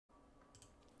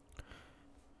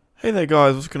Hey there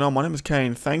guys, what's going on? My name is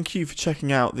Kane. Thank you for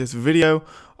checking out this video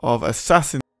of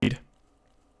Assassin's Creed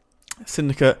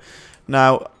Syndicate.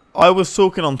 Now, I was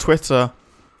talking on Twitter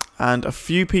and a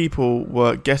few people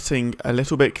were getting a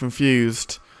little bit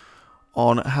confused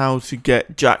on how to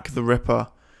get Jack the Ripper,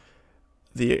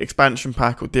 the expansion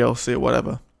pack or DLC or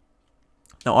whatever.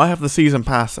 Now, I have the season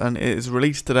pass and it is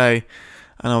released today,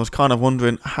 and I was kind of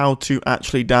wondering how to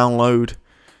actually download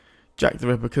Jack the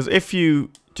Ripper, because if you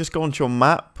just go onto your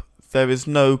map, there is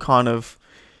no kind of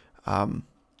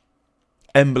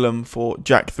emblem for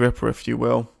Jack the Ripper, if you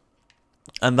will.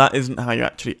 And that isn't how you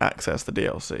actually access the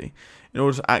DLC. In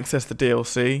order to access the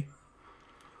DLC,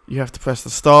 you have to press the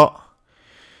start.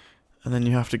 And then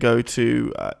you have to go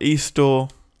to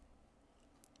eStore.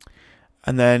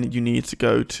 And then you need to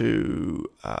go to...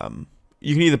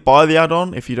 you can either buy the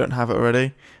add-on if you don't have it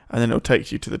already. And then it'll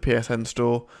take you to the PSN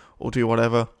store or do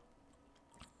whatever.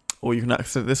 Or you can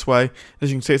access it this way.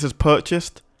 As you can see, it says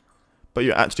purchased, but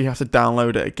you actually have to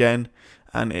download it again,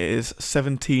 and it is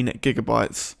 17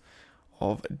 gigabytes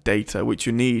of data, which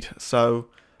you need. So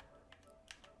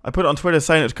I put it on Twitter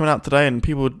saying it's coming out today, and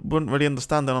people wouldn't really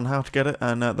understand then on how to get it,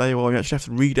 and there you are. You actually have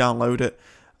to re-download it.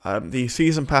 The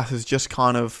season pass is just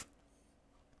kind of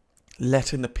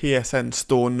letting the PSN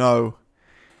store know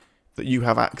that you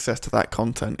have access to that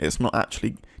content. It's not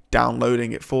actually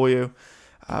downloading it for you.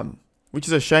 Which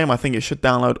is a shame. I think it should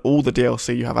download all the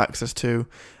DLC you have access to.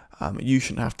 You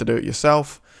shouldn't have to do it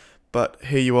yourself. But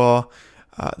here you are.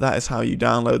 That is how you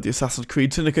download the Assassin's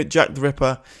Creed Syndicate Jack the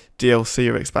Ripper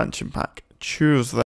DLC or expansion pack. Choose that.